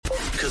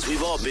Because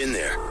we've all been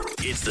there.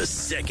 It's the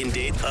second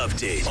date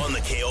update on the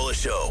Kaola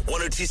Show.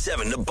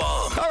 102.7 The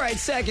Bomb. All right,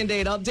 second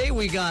date update.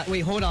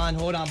 Wait, hold on.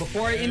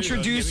 Before I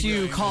introduce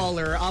you,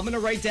 caller, I'm going to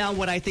write down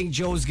what I think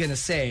Joe's going to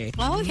say.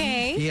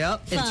 Okay.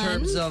 Yep, Fun. in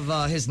terms of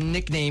his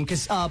nickname.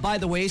 Because, by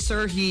the way,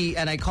 sir,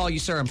 and I call you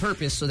sir on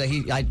purpose so that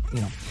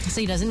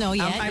So he doesn't know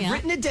yet. I've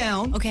written it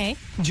down. Okay.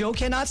 Joe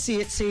cannot see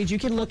it. Sage, you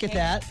can look at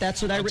that.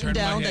 That's what I've written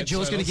down that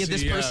Joe's going to give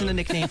this person a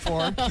nickname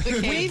for.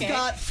 We've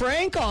got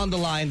Frank on the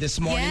line this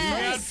morning. Yes.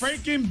 We got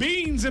Frank and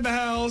Beans in the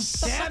house.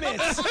 Damn it.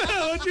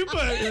 What'd you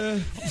put?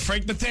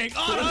 Frank the Tank.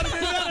 Oh,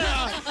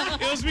 no,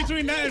 it was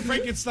between that and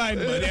Frankenstein,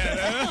 but yeah.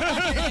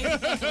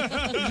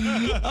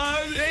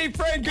 Hey,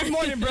 Frank, good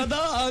morning,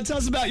 brother. Tell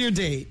us about your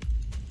date.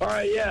 All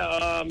right,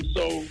 yeah.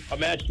 So I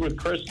matched with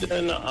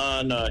Kristen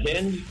on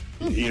Hinge.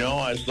 You know,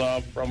 I saw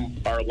from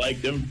our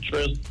liked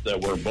interests that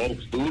we're both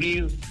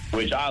foodies,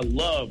 which I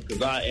love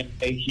because I am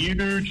a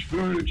huge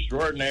food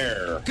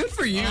extraordinaire. Good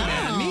for you,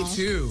 man. Me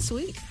too.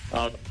 Sweet.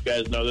 I don't know if you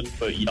guys know this,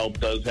 but Yelp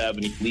does have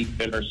an elite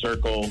inner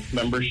circle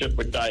membership,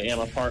 which I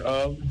am a part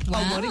of.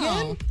 Wow. What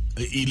again?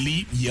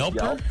 Elite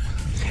Yelper?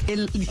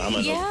 I'm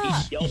an Yeah.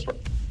 elite Yelper.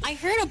 I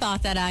heard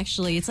about that,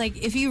 actually. It's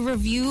like if you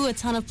review a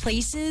ton of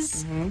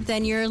places,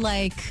 then you're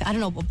like, I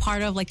don't know, a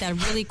part of like that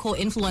really cool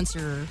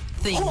influencer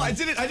thing. Oh, I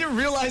didn't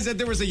realize that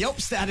there was a Yelp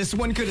status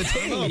one could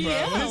attain.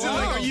 Yeah, Is it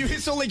like, are you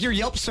so like you're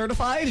Yelp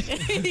certified?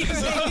 You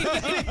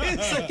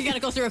got to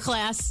go through a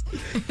class.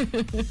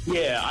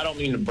 Yeah, I don't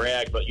mean to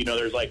brag, but, you know,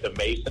 there's like the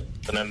Mason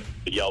and then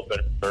the Yelp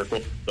inner circle.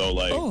 So,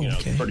 like,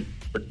 okay. pretty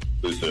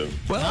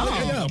exclusive. Well,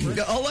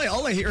 yeah.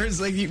 All I hear is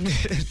like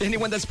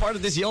anyone that's part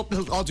of this Yelp,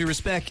 all due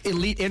respect,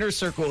 elite inner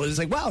circle is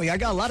like, wow, I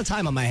got a lot of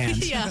time on my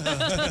hands. Yeah.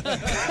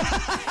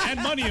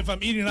 And money if I'm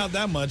eating out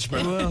that much,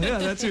 bro. Well, yeah,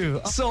 that too.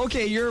 So,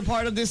 okay, you're a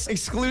part of this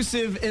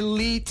exclusive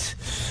elite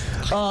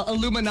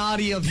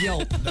Illuminati of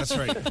Yelp. That's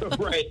right.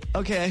 Right.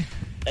 Okay.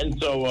 And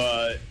so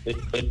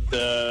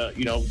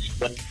you know,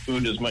 like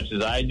food as much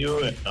as I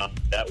do, and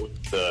that was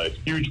a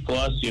huge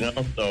plus, you know.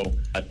 So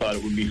I thought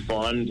it would be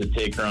fun to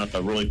take her on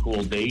a really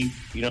cool date,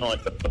 you know,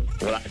 like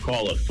what I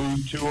call a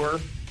food tour,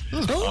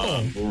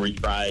 where we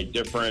try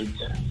different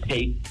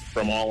takes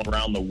from all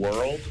around the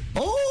world.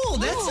 Oh,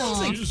 that sounds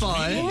like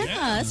fun.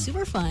 Yeah, that's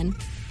super fun.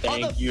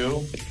 Thank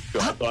you.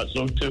 I thought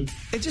so too.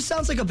 It just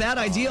sounds like a bad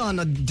idea on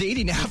a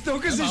dating app, though,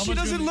 because she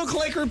doesn't look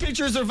like her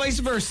pictures or vice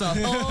versa.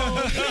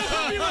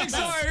 Oh, you're like,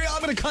 sorry,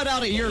 I'm going to cut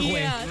out at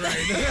Uruguay. Yeah.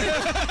 Right.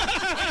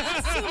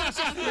 That's too much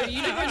effort.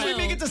 You never Once we know.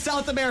 make it to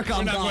South America,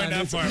 I'm not gone. going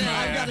that far, I've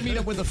man. got to meet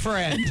up with a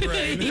friend.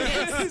 Right.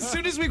 As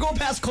soon as we go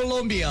past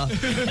Colombia,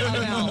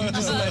 I'm out,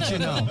 just to let you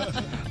know.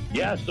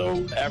 Yeah,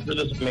 so after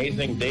this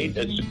amazing date,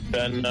 it's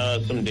been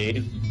some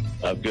days.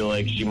 I feel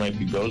like she might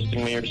be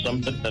ghosting me or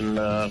something, and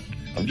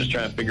I'm just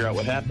trying to figure out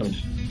what happened.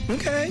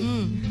 Okay.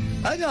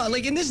 I know,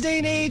 like in this day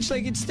and age,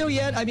 like it's still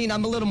yet, I mean,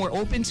 I'm a little more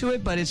open to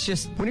it, but it's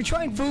just when you're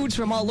trying foods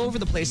from all over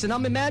the place, and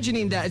I'm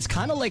imagining that it's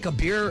kind of like a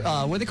beer,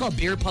 what do they call it,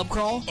 beer pub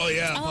crawl? Oh,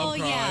 yeah. Oh, Pub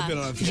crawl. yeah. I've been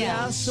on a few.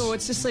 Yeah, so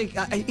it's just like,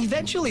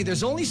 eventually,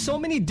 there's only so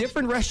many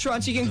different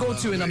restaurants you can go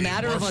to in a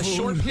matter of a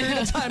short period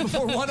of time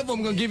before one of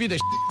them will give you the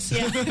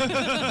shits.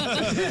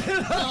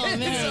 Oh, So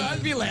man.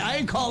 I'd be like, I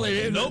ain't calling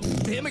it. Nope.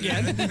 Him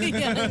again.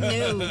 Yeah,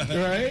 no.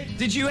 Right?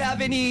 Did you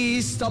have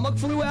any stomach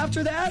flu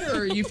after that,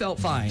 or you felt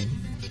fine?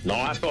 No,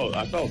 I felt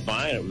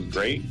fine. It was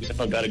great. You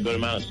know, got a good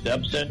amount of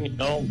steps in, you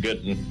know,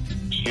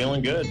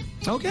 feeling good.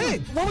 Okay.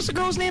 What was the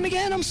girl's name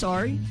again? I'm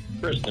sorry.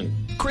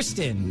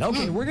 Kristen.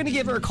 Okay, we're going to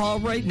give her a call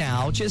right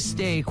now. Just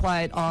stay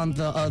quiet on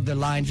the other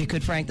line if you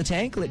could, Frank the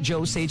Tank. Let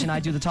Joe, Sage, and I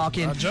do the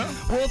talking. Roger.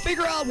 We'll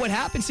figure out what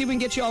happened, see if we can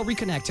get you all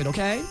reconnected,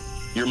 okay?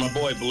 You're my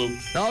boy, Blue.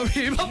 Oh,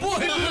 my boy,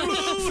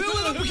 fill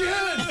it up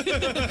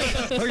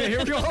again. Okay, here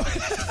we go.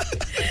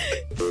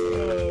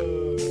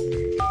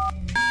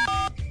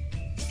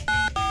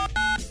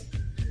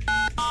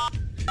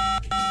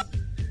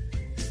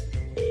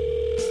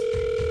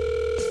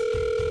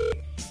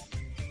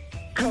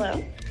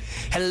 Hello?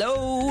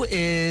 Hello,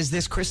 is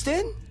this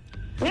Kristen?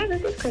 Yeah,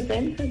 this is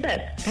Kristen. Who's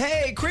this?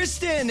 Hey,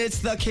 Kristen, it's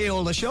the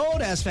Kaola Show.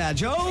 That's Fat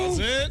Joe.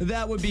 That's it.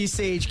 That would be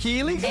Sage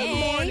Keeley. Good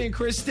Hey. morning,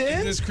 Kristen.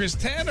 Is this Chris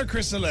 10 or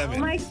Chris 11? Oh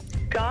my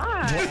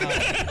God.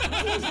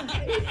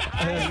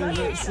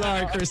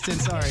 Sorry, Kristen,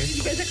 sorry.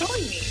 You guys are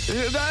calling me.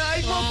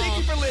 Well, thank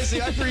you for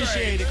listening. I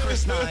appreciate it,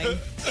 Chris 9.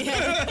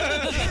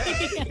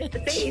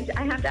 Sage,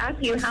 I have to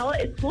ask you, how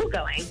is school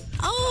going?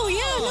 Oh,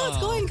 yeah, no, it's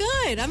going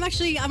good.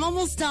 I'm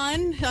almost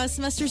done.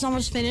 Semester's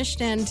almost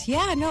finished, and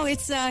yeah, no, it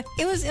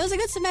was a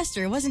good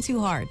semester. It wasn't too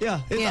hard. Yeah.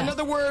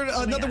 Another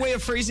way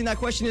of phrasing that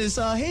question is,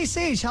 hey,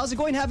 Sage, how's it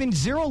going having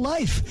zero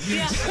life?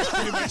 Yeah.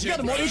 I got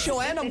a morning show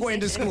and I'm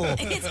going to school.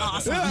 It's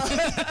awesome.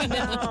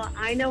 No,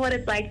 I know what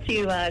it's like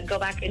to go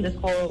back into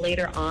school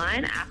later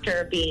on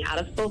after being out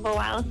of school for a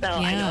while, so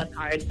I know it's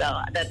hard.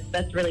 So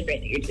that's really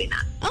great that you're doing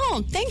that.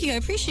 Oh, thank you. I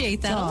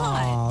appreciate that a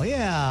lot. Oh,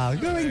 yeah.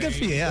 Good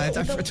for you. Yeah, I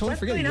totally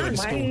forget you going to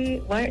school.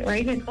 Why are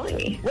you guys calling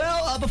me?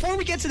 Well, before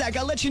we get to that, I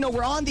got to let you know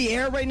we're on the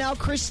air right now,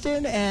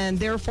 Kristen, and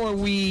therefore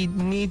we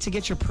need to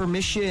get your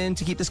permission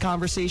to keep this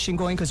conversation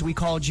going because we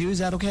called you. Is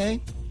that okay?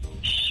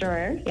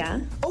 Sure, yeah.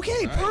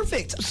 Okay,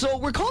 perfect. So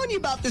we're calling you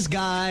about this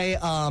guy.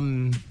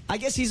 I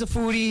guess he's a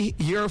foodie.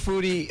 You're a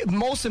foodie.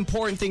 Most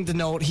important thing to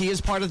note, he is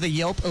part of the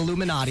Yelp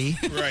Illuminati.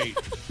 Right.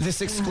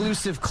 This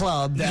exclusive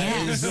club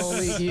that is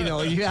only,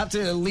 you have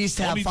to at least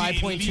have Only the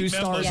 5.2 elite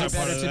stars members or are part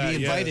better of to that, be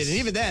invited. yes. And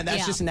even then,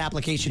 that's just an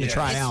application to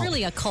try It's out.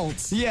 really a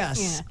cult.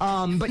 Yes.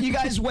 Yeah. But you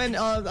guys went,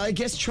 I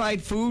guess,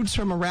 tried foods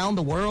from around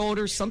the world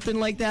or something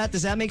like that.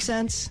 Does that make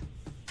sense?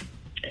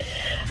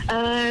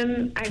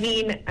 I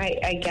mean,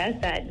 I guess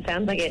that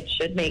sounds like it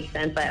should make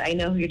sense, but I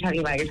know who you're talking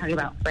about. You're talking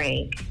about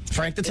Frank.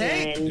 Frank the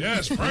Tank? And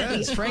Yes, Frank.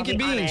 Yes, Frank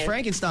and I'll be Beans, honest,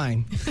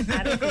 Frankenstein.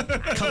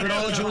 Covered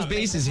all of Joe's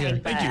bases here.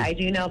 But I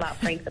do know about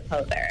Frank the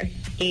Poser.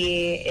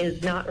 He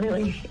is not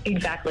really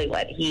exactly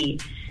what he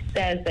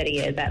says that he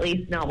is, at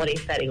least not what he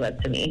said he was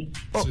to me.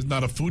 So he's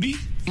not a foodie?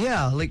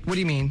 Yeah, like, what do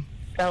you mean?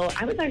 So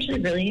I was actually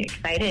really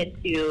excited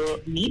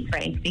to meet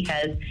Frank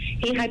because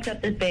he hyped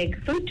up this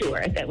big food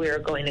tour that we were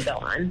going to go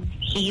on.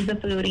 He's a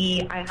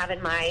foodie. I have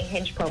in my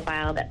Hinge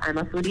profile that I'm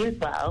a foodie as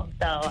well.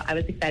 So I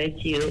was excited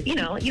to, you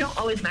don't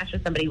always match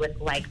with somebody with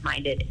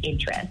like-minded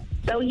interests.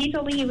 So he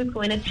told me he was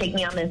going to take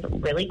me on this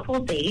really cool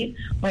date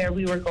where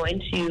we were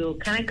going to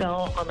kind of go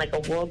on like a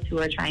world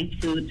tour trying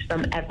foods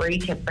from every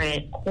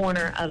different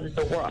corner of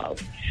the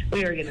world.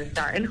 We were going to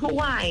start in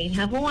Hawaii and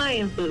have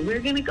Hawaiian food. We were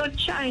going to go to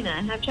China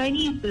and have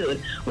Chinese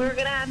food. We were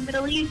going to have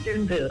Middle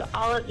Eastern food.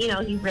 All of,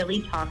 he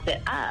really talked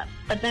it up.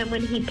 But then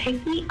when he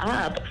picked me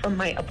up from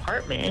my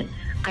apartment,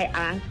 I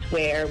asked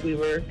where we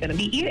were going to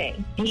be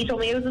eating. And he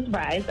told me it was a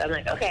surprise. I'm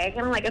like, okay, I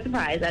kind of like a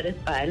surprise. That is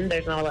fun.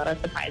 There's not a lot of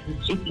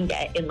surprises you can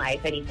get in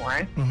life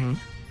anymore. Mm-hmm.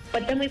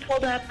 But then we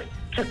pulled up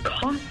to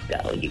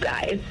Costco, you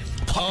guys.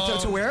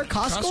 To where?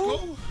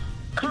 Costco?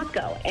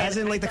 Costco. As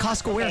in, like, the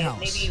Costco warehouse.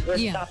 Maybe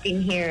we're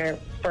stopping here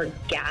for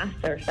gas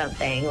or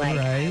something. Like,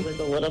 Right. I was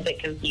a little bit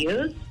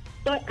confused.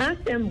 So I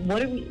asked him,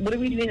 what are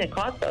we doing at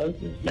Costco?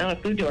 This is not a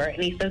food tour.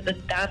 And he says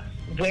that that's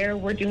where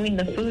we're doing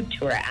the food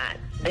tour at.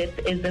 This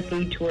is the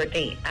food tour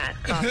date at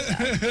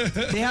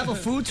Costco. They have a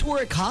food tour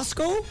at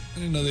Costco? I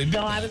didn't know they did. So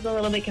I was a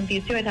little bit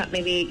confused too. I thought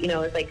maybe, it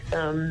was like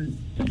some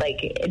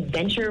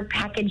adventure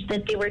package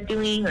that they were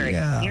doing or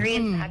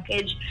experience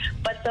package.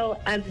 But so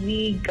as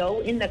we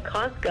go into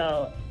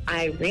Costco,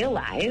 I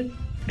realized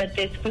that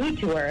this food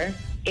tour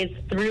is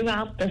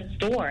throughout the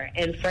store.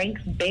 And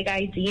Frank's big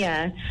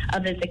idea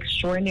of this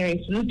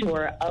extraordinary food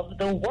tour of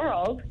the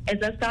world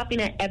is us stopping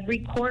at every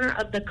corner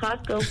of the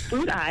Costco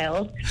food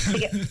aisles to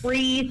get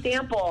free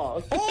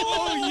samples.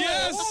 Oh,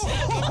 yes!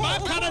 My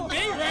kind of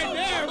date right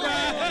there,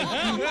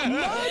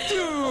 man.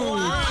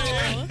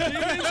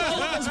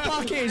 This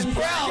pocket is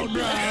proud,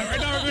 bro. Right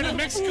now we're going to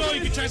Mexico.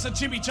 You can try some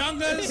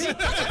chimichangas.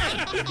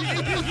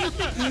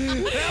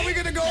 Now we're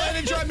going to go ahead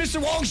and try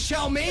Mr. Wong's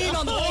chow mein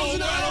on the Oh, frozen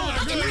my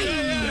aisle. God.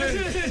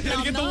 Yeah.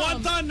 You get the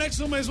wonton next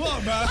to him as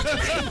well, bro.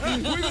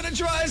 We're going to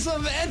try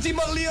some Auntie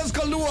Malia's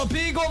Kalua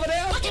pig over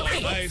there.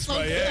 Nice, bro.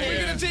 We're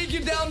Yeah. going to take you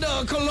down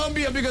to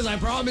Colombia because I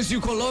promise you,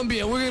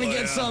 Colombia, we're going to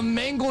get some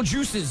mango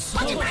juices.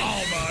 Oh,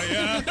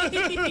 yeah.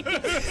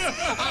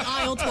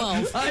 Aisle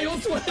 12. Aisle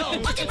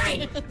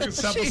 12.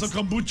 Sample some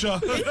kombucha.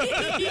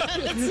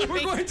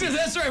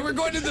 That's right. We're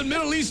going to the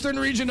Middle Eastern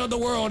region of the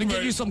world and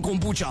get you some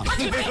kombucha.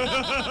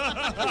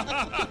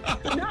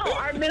 No,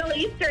 our Middle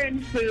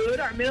Eastern food,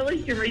 our Middle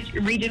Eastern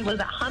region was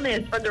a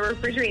hummus from the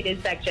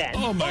refrigerated section.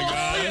 Oh, my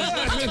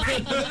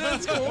God.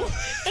 That's cool.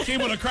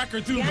 Came with a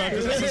cracker, too, bro.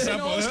 'Cause that's a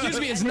sample. No, excuse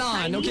me, it's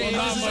naan, okay?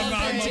 Naan, This is naan,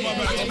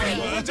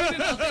 authentic.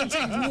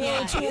 naan.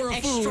 World tour of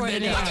food.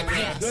 Extraordinary,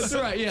 yes. That's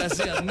right, yes,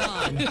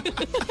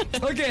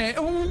 naan. Okay.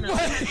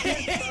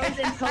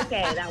 Frozen poke.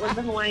 That was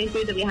the Hawaiian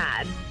food that we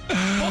had.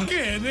 Poke.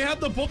 They have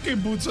the poke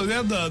boots. So they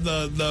have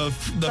the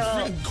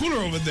cooler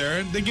over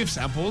there. They give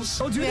samples.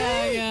 Oh, do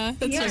they? Yeah.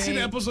 That's Yeah. I seen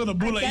the episode of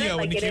Bula I get it, Ia when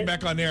like he it came is-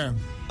 back on air.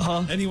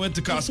 And he went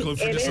to Costco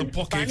for It just is some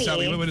poke funny.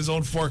 salad. He went with his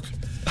own fork.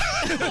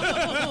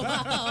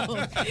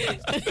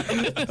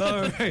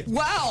 All right.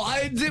 Wow,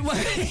 I did.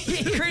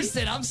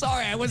 Kristen, I'm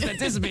sorry, I wasn't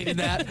anticipating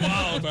that.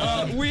 Wow,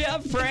 man. We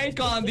have Frank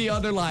on the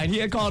other line. He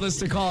had called us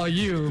to call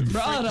you,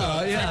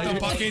 brother. Yeah, the you're-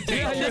 poke yeah,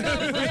 tape. you're not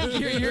Frank.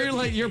 You're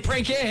like you're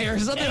Prank or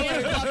something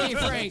like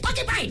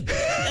Pocket Frank.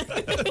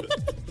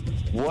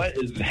 What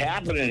is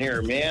happening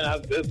here,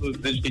 man?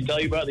 Did she tell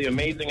you about the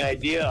amazing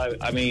idea?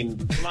 I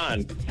mean, come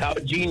on. How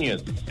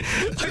genius.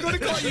 I'm going to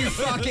call you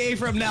Frake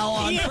from now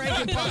on. Frank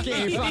and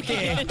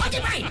Frake.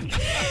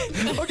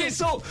 Okay,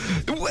 so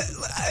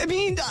I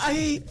mean,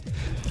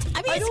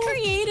 it's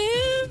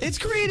creative. It's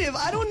creative.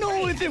 I don't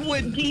know if it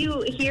would. Do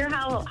you hear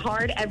how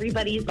hard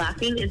everybody's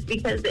laughing? It's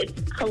because it's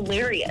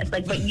hilarious.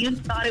 But you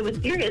thought it was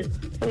serious.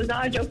 It was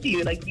not a joke to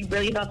you. You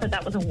really thought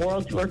that was a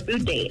world tour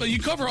food date. But you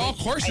cover all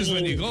courses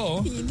when you go.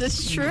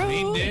 That's true.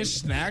 Main dish,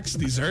 snacks,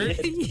 dessert,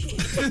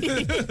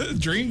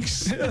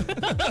 drinks.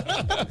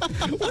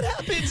 What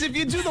happens if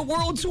you do the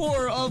world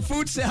tour of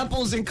food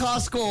samples in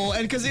Costco,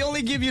 and because they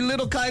only give you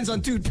little kinds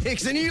on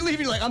toothpicks, and you leave,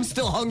 you're like, I'm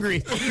still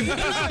hungry.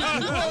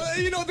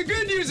 Well, the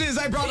good news is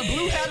I brought a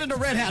blue hat and a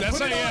red hat. That's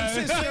Put it right, on,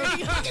 yeah.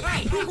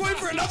 sister. We're going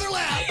for another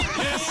lap.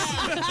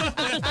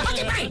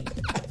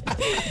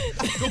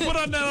 Go put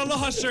on that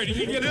Aloha shirt. You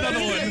can get another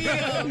one.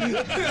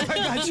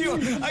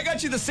 I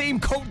got you the same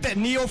coat that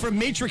Neo from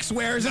Matrix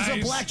wears. It's a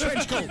Nice. black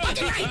trench coat.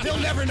 They'll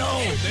never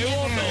know. They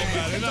won't know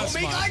about it. Don't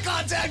make eye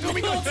contact. Don't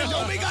make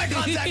eye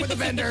contact with the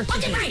vendor.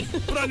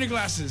 Put on your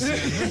glasses.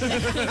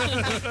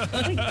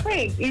 Like,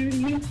 Frank,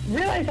 you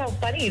realize how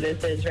funny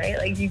this is, right?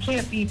 Like, you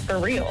can't be for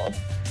real.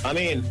 I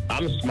mean,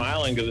 I'm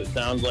smiling because it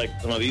sounds like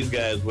some of these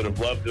guys would have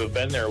loved to have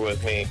been there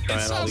with me It trying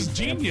all sounds these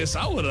genius.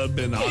 I would have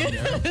been on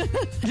there.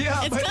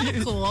 Yeah, It's kind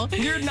of cool.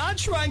 You're not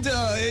trying to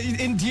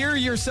endear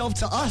yourself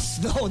to us,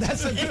 though.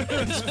 That's a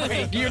difference,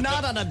 Frank. You're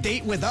not on a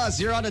date with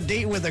us. You're on a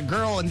date with a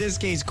girl, in this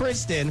case,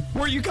 Kristen,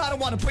 where you kind of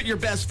want to put your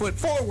best foot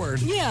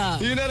forward. Yeah.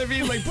 You know what I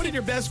mean? Like, putting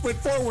your best foot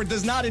forward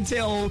does not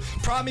entail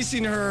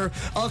promising her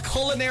a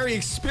culinary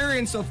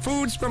experience of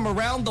foods from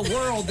around the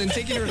world and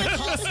taking her to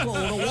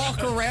Costco to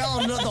walk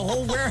around the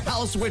whole warehouse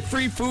with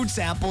free food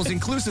samples,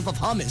 inclusive of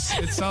hummus.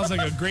 It sounds like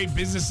a great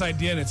business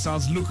idea, and it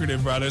sounds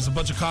lucrative, bro. There's a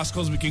bunch of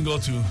Costco's we can go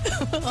to.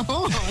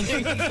 Oh, there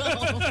you go.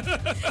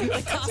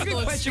 The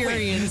Costco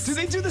experience. Do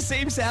they do the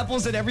same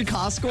samples at every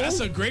Costco? That's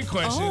a great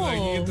question. Like,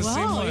 you get the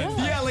same wow, one.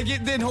 yeah. Yeah, like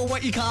then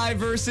Hawaii Kai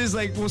versus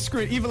like, well,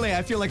 screw it. Even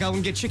I feel like I'm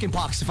gonna get chicken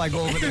pox if I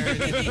go over there and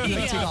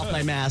take off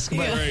my mask.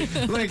 But Right.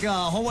 like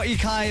Hawaii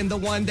Kai and the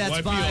one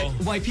that's by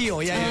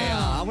Waipio.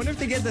 Yeah. I wonder if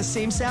they get the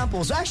same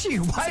samples. Actually,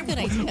 a good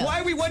idea. why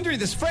are we wondering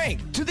this, Frank?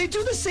 Do they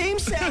do the same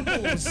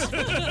samples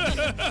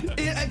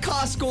at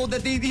Costco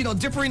that they,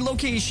 differing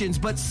locations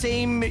but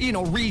same,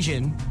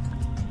 region?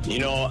 You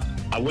know,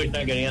 I wish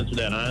I could answer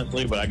that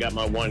honestly, but I got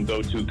my one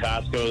go-to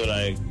Costco that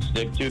I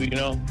stick to,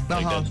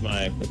 Like, that's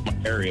my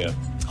area.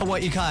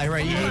 Hawaii Kai,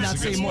 right? You may that's not a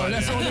say good more. spot,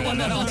 That's the yeah. only one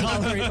that I'll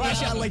tolerate. Well,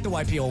 actually, I like the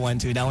YPO one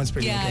too. That one's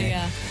pretty okay.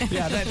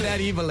 Yeah. That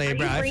evil, bro.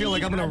 I feel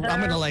like I'm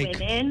gonna like.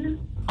 women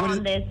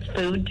on this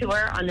food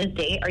tour, on this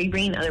date. Are you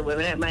bringing other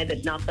women? Am I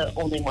not the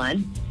only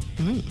one?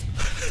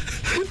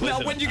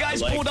 Now, when you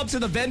guys I like- pulled up to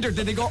the vendor,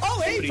 did they go,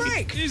 "Oh, hey,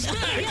 Frank"? He's back.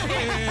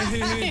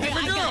 Hey,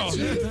 I got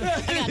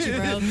you,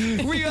 bro.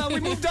 We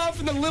moved on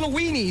from the little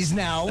weenies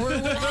now. We're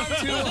on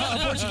to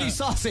Portuguese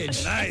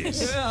sausage.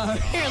 Nice.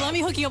 Here, let me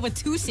hook you up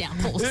with 2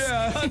 samples.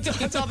 Yeah. On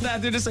top of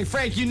that, they're just like,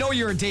 Frank,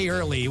 you're a day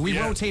early. We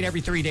Yeah. rotate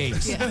every 3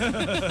 days.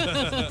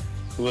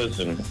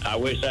 Listen, I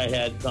wish I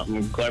had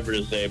something clever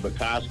to say, but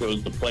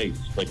Costco's the place.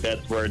 Like,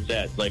 that's where it's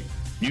at. Like,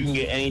 you can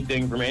get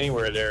anything from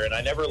anywhere there, and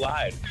I never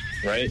lied,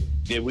 right?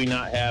 Did we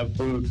not have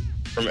food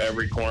from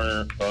every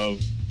corner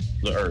of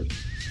the earth?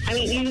 I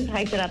mean, you just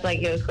hyped it up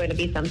like it was going to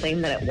be something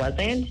that it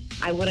wasn't.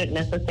 I wouldn't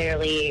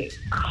necessarily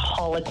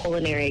call a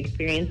culinary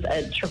experience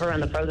a trip around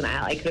the frozen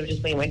aisle. I could have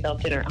just made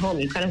myself dinner at home.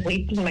 You kind of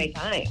wasted my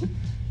time.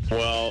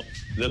 Well,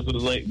 this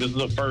is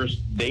a first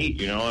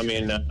date, I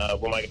mean, what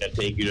am I going to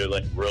take you to,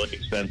 like, really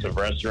expensive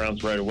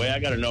restaurants right away? I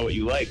got to know what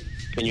you like.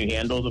 Can you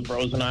handle the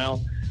frozen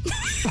aisle?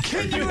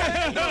 Can you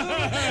handle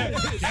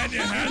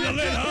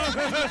it,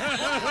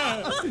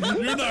 huh?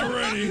 You're not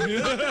ready.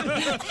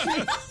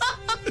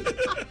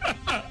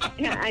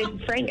 Yeah,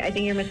 Frank, I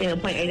think you're missing the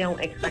point. I don't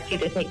expect you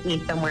to take me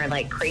somewhere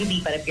like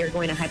crazy, but if you're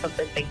going to hype up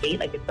this big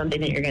date, like it's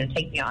something that you're going to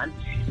take me on,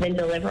 then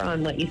deliver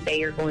on what you say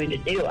you're going to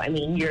do. I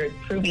mean, you're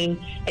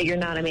proving that you're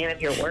not a man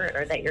of your word,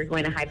 or that you're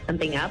going to hype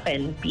something up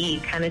and be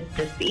kind of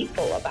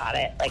deceitful about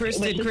it. Like,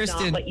 Kristen, it was just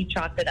not what you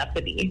chalked it up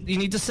to be. You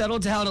need to settle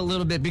down a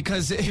little bit,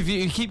 because if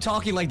you keep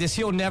talking like this,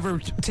 he'll never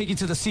take you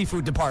to the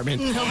seafood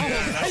department. You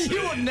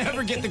will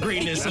never get the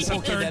greatness. That's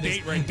a third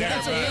date right there.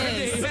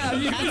 Yeah,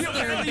 you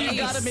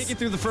got to make it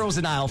through the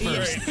frozen aisle first.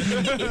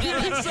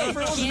 So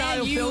frozen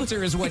aisle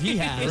filter is what he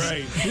has.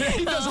 Right.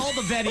 He does all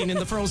the vetting in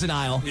the frozen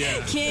aisle.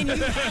 Yeah. Can you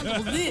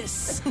handle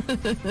this?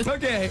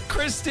 Okay,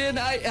 Kristen,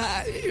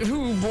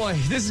 boy,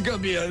 this is gonna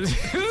be a Be a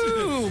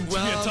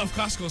tough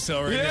Costco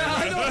sale right yeah,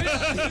 I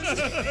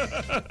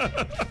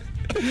know.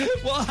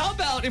 Well, how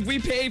about if we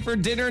pay for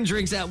dinner and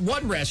drinks at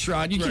one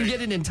restaurant, you can Right.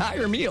 get an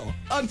entire meal.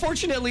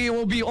 Unfortunately, it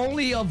will be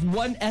only of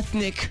one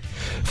ethnic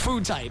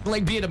food type,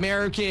 like be it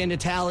American,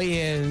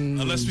 Italian.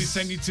 Unless we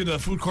send you to the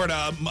food court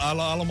at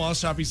Alamo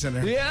Shopping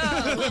Center.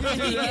 Yeah, we can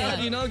do that.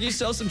 Get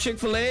yourself some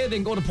Chick-fil-A,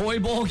 then go to Poi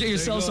Bowl, get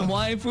yourself go. some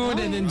Hawaiian food,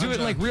 and then do it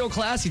like real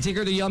classy. Take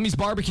her to Yummy's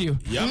Barbecue.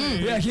 Yummy.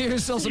 Yeah, get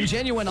yourself some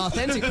genuine,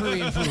 authentic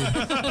Korean food.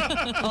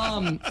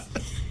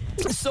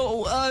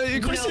 So,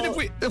 Kristen, if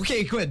we...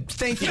 Okay, good.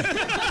 Thank you.